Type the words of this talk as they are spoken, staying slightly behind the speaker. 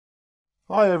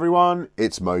Hi everyone,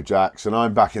 it's Mojax and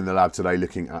I'm back in the lab today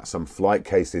looking at some flight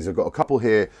cases. I've got a couple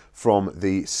here from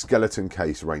the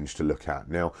Skeletoncase range to look at.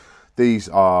 Now they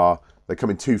come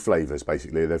in two flavours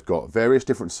basically. They've got various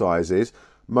different sizes.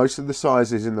 Most of the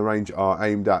sizes in the range are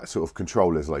aimed at sort of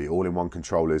controllers, like all-in-one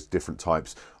controllers, different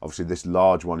types. Obviously this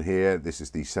large one here, this is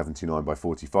the 79 by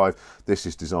 45. This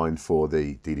is designed for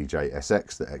the DDJ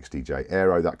SX, the XDJ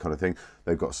Aero, that kind of thing.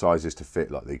 They've got sizes to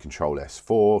fit like the Control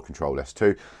S4, Control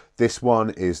S2. This one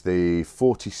is the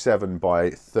 47 by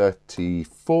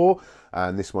 34,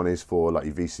 and this one is for like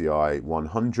your VCI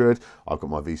 100. I've got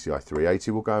my VCI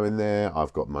 380 will go in there.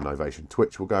 I've got my Novation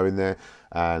Twitch will go in there,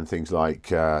 and things like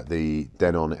the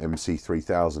Denon MC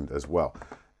 3000 as well.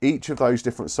 Each of those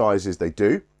different sizes they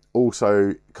do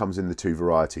also comes in the two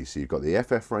varieties. So you've got the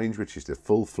FF range, which is the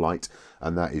full flight,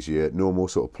 and that is your normal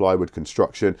sort of plywood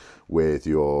construction with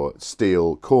your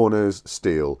steel corners,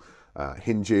 steel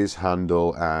hinges,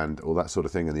 handle, and all that sort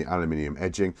of thing, and the aluminium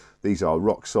edging. These are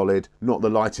rock solid, not the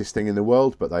lightest thing in the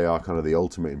world, but they are kind of the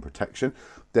ultimate in protection.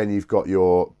 Then you've got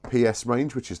your PS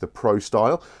range, which is the Pro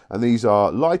style, and these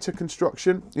are lighter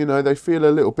construction. You know, they feel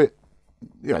a little bit,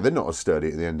 you know, they're not as sturdy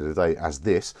at the end of the day as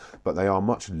this, but they are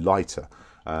much lighter.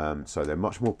 So they're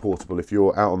much more portable. If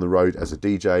you're out on the road as a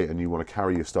DJ and you want to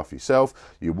carry your stuff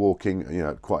yourself, you're walking, you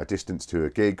know, quite a distance to a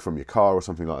gig from your car or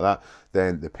something like that,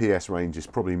 then the PS range is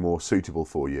probably more suitable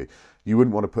for you. You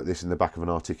wouldn't want to put this in the back of an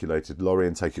articulated lorry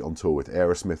and take it on tour with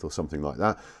Aerosmith or something like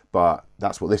that, but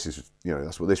that's what this is, you know,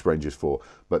 that's what this range is for.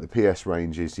 But the PS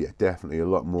range is, yeah, definitely a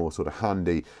lot more sort of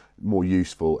handy, more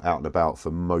useful out and about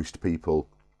for most people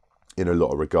in a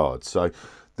lot of regards. So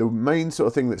the main sort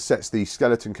of thing that sets the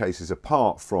Skeletoncase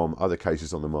apart from other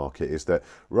cases on the market is that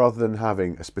rather than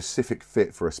having a specific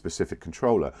fit for a specific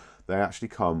controller, they actually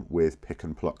come with pick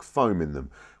and pluck foam in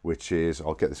them, which is,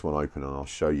 I'll get this one open and I'll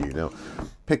show you. Now,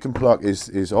 pick and pluck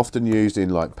is often used in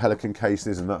like Pelican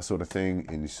cases and that sort of thing,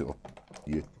 in sort of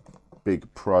your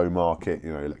big pro market,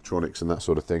 you know, electronics and that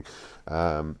sort of thing.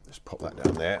 Let's pop that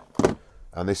down there.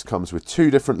 And this comes with two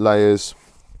different layers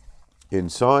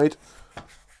inside,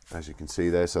 as you can see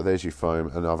there. So there's your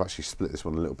foam, and I've actually split this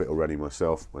one a little bit already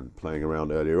myself when playing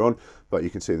around earlier on, but you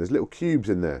can see there's little cubes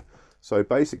in there. So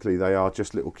basically they are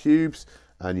just little cubes,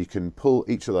 and you can pull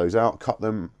each of those out, cut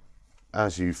them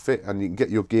as you fit, and you can get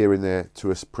your gear in there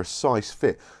to a precise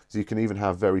fit. So you can even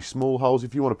have very small holes.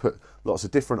 If you want to put lots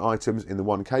of different items in the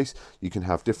one case, you can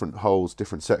have different holes,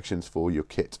 different sections for your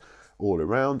kit all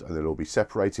around, and they'll all be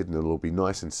separated and it'll all be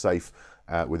nice and safe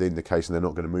within the case, and they're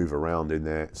not going to move around in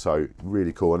there. So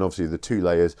really cool. And obviously the two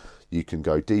layers, you can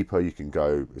go deeper, you can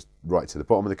go right to the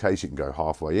bottom of the case, you can go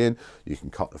halfway in, you can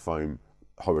cut the foam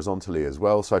horizontally as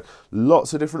well. So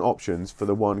lots of different options for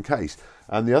the one case.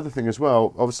 And the other thing as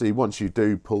well, obviously once you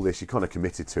do pull this, you're kind of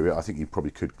committed to it. I think you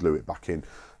probably could glue it back in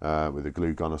with a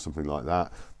glue gun or something like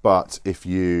that. But if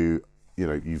you've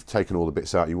taken all the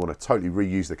bits out, you want to totally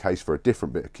reuse the case for a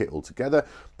different bit of kit altogether,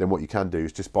 then what you can do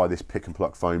is just buy this pick and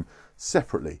pluck foam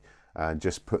separately and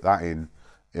just put that in,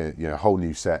 you know, a whole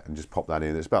new set, and just pop that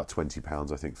in. It's about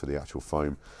 £20, I think, for the actual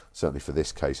foam, certainly for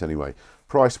this case anyway.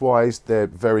 Price wise, they're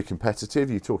very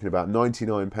competitive. You're talking about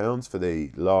 £99 for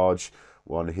the large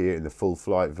one here in the full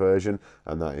flight version,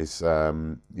 and that is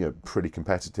you know, pretty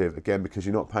competitive, again, because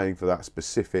you're not paying for that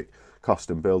specific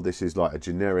custom build. This is like a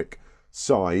generic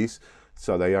size,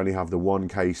 so they only have the one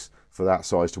case for that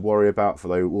size to worry about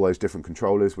for all those different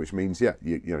controllers, which means, yeah,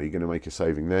 you know, you're going to make a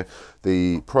saving there.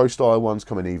 The Pro style ones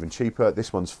come in even cheaper.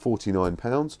 This one's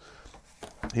 £49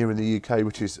 here in the UK,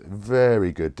 which is a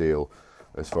very good deal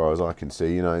as far as I can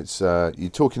see. You know, it's you're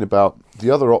talking about the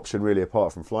other option really,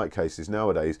 apart from flight cases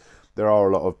nowadays. There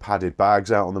are a lot of padded bags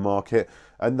out on the market,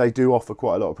 and they do offer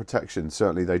quite a lot of protection,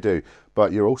 certainly they do,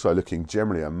 but you're also looking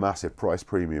generally at a massive price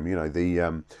premium. You know,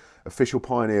 the official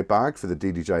Pioneer bag for the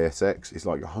DDJ SX is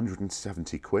like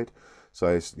 170 quid. So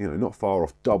it's, you know, not far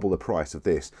off double the price of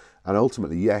this. And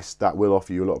ultimately, yes, that will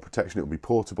offer you a lot of protection. It will be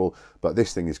portable, but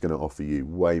this thing is going to offer you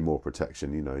way more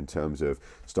protection, you know, in terms of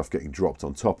stuff getting dropped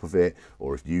on top of it,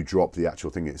 or if you drop the actual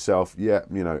thing itself. Yeah,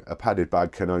 you know, a padded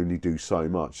bag can only do so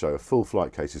much. So a full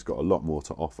flight case has got a lot more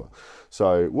to offer.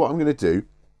 So what I'm going to do,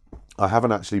 I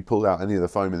haven't actually pulled out any of the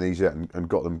foam in these yet and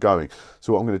got them going.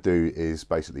 So what I'm going to do is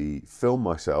basically film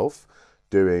myself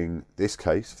doing this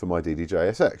case for my DDJ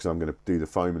SX. I'm going to do the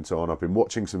foam and so on. I've been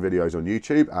watching some videos on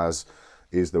YouTube, as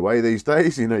is the way these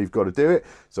days. You know, you've got to do it.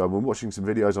 So I've been watching some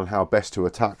videos on how best to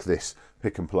attack this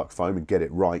pick and pluck foam and get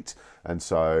it right. And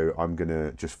so I'm going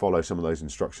to just follow some of those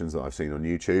instructions that I've seen on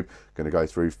YouTube. Going to go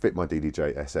through, fit my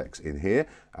DDJ SX in here,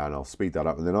 and I'll speed that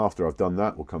up. And then after I've done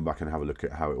that, we'll come back and have a look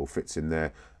at how it all fits in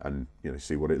there and, you know,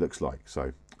 see what it looks like.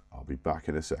 So I'll be back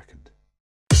in a second.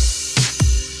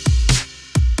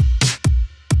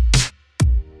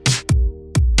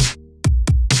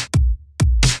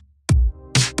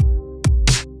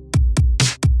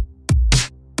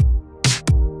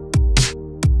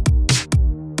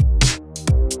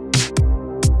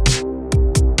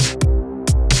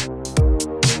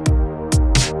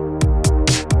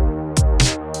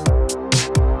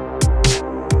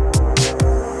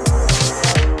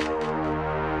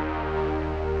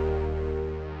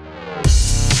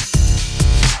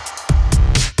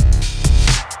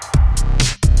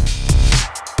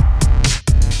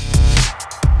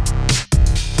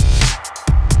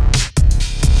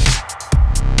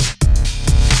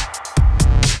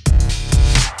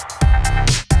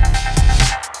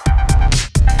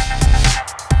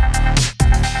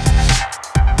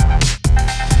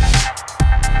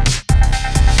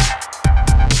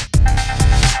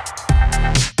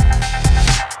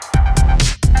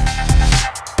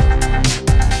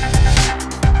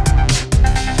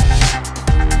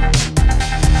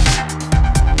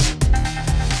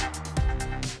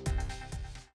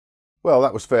 Well,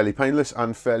 that was fairly painless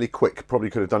and fairly quick.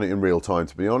 Probably could have done it in real time,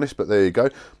 to be honest, but there you go.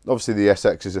 Obviously, the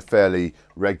SX is a fairly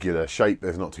regular shape.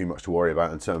 There's not too much to worry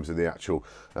about in terms of the actual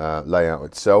layout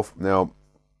itself. Now,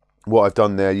 what I've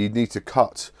done there, you need to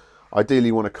cut, ideally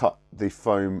you want to cut the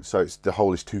foam so the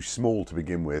hole is too small to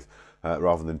begin with,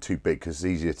 rather than too big, because it's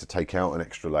easier to take out an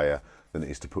extra layer than it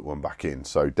is to put one back in.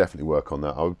 So definitely work on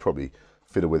that. I would probably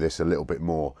fiddle with this a little bit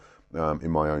more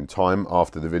in my own time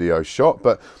after the video is shot.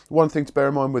 But one thing to bear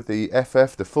in mind with the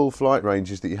FF, the full flight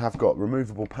range, is that you have got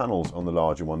removable panels on the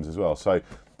larger ones as well. So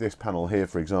this panel here,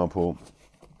 for example,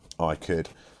 I could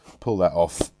pull that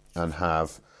off and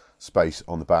have space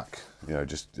on the back, you know,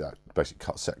 just basically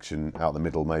cut section out the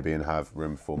middle maybe, and have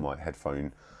room for my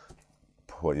headphone,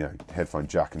 you know, headphone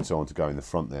jack and so on to go in the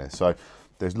front there. So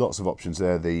there's lots of options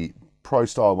there. The Pro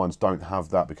style ones don't have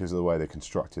that because of the way they're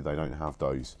constructed. They don't have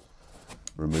those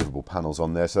removable panels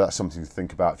on there, so that's something to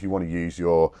think about. If you want to use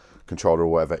your controller or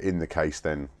whatever in the case,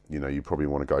 then you know you probably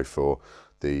want to go for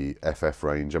the FF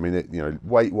range. I mean, you know,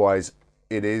 weight wise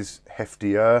it is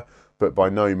heftier, but by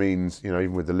no means, you know,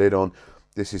 even with the lid on,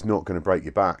 this is not going to break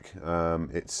your back.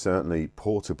 It's certainly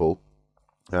portable,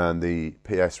 and the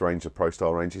PS range, the Pro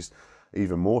style range, is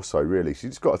even more so, really. So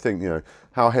you just got to think, you know,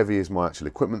 how heavy is my actual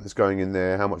equipment that's going in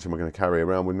there? How much am I going to carry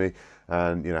around with me?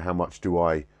 And you know, how much do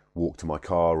I walk to my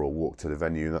car or walk to the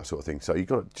venue and that sort of thing. So you've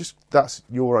got to just, that's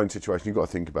your own situation. You've got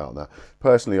to think about that.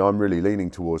 Personally, I'm really leaning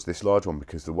towards this large one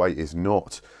because the weight is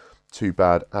not too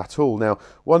bad at all. Now,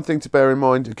 one thing to bear in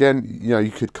mind, again, you know,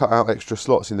 you could cut out extra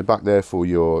slots in the back there for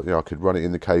your, you know, I could run it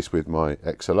in the case with my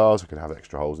XLRs. I could have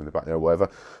extra holes in the back there or whatever.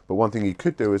 But one thing you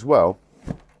could do as well,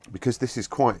 because this is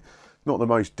quite not the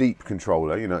most deep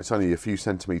controller, you know, it's only a few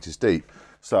centimeters deep.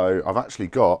 So I've actually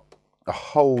got a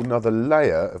whole nother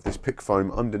layer of this pick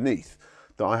foam underneath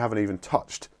that I haven't even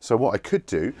touched. So what I could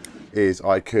do is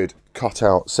I could cut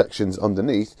out sections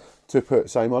underneath to put,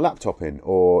 say, my laptop in,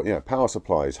 or you know, power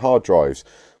supplies, hard drives,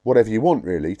 whatever you want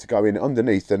really to go in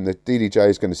underneath. Then the DDJ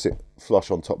is going to sit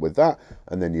flush on top with that,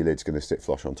 and then your lid's going to sit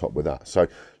flush on top with that. So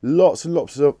lots and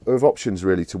lots of options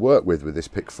really to work with this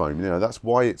pick foam. You know, that's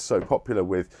why it's so popular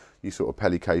with you sort of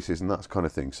Pelly cases and that kind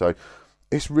of thing. So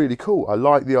it's really cool. I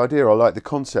like the idea. I like the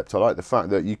concept. I like the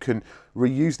fact that you can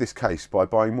reuse this case by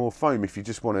buying more foam. If you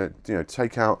just want to, you know,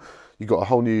 take out, you've got a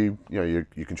whole new, you know,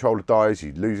 your controller dies,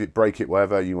 you lose it, break it,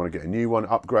 whatever, you want to get a new one,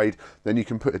 upgrade, then you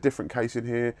can put a different case in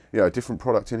here, you know, a different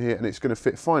product in here, and it's going to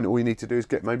fit fine. All you need to do is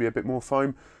get maybe a bit more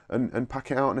foam and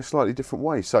pack it out in a slightly different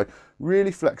way. So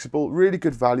really flexible, really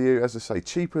good value, as I say,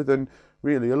 cheaper than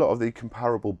really a lot of the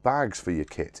comparable bags for your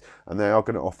kit, and they are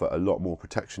going to offer a lot more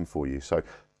protection for you. So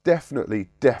definitely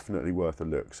worth a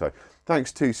look. So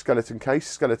thanks to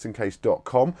Skeletoncase,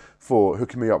 skeletoncase.com, for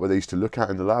hooking me up with these to look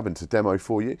at in the lab and to demo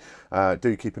for you.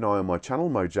 Do keep an eye on my channel,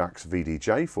 Mojax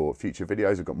VDJ, for future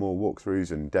videos. I've got more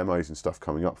walkthroughs and demos and stuff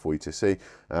coming up for you to see.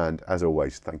 And as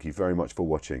always, thank you very much for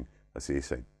watching. I'll see you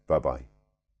soon. Bye bye.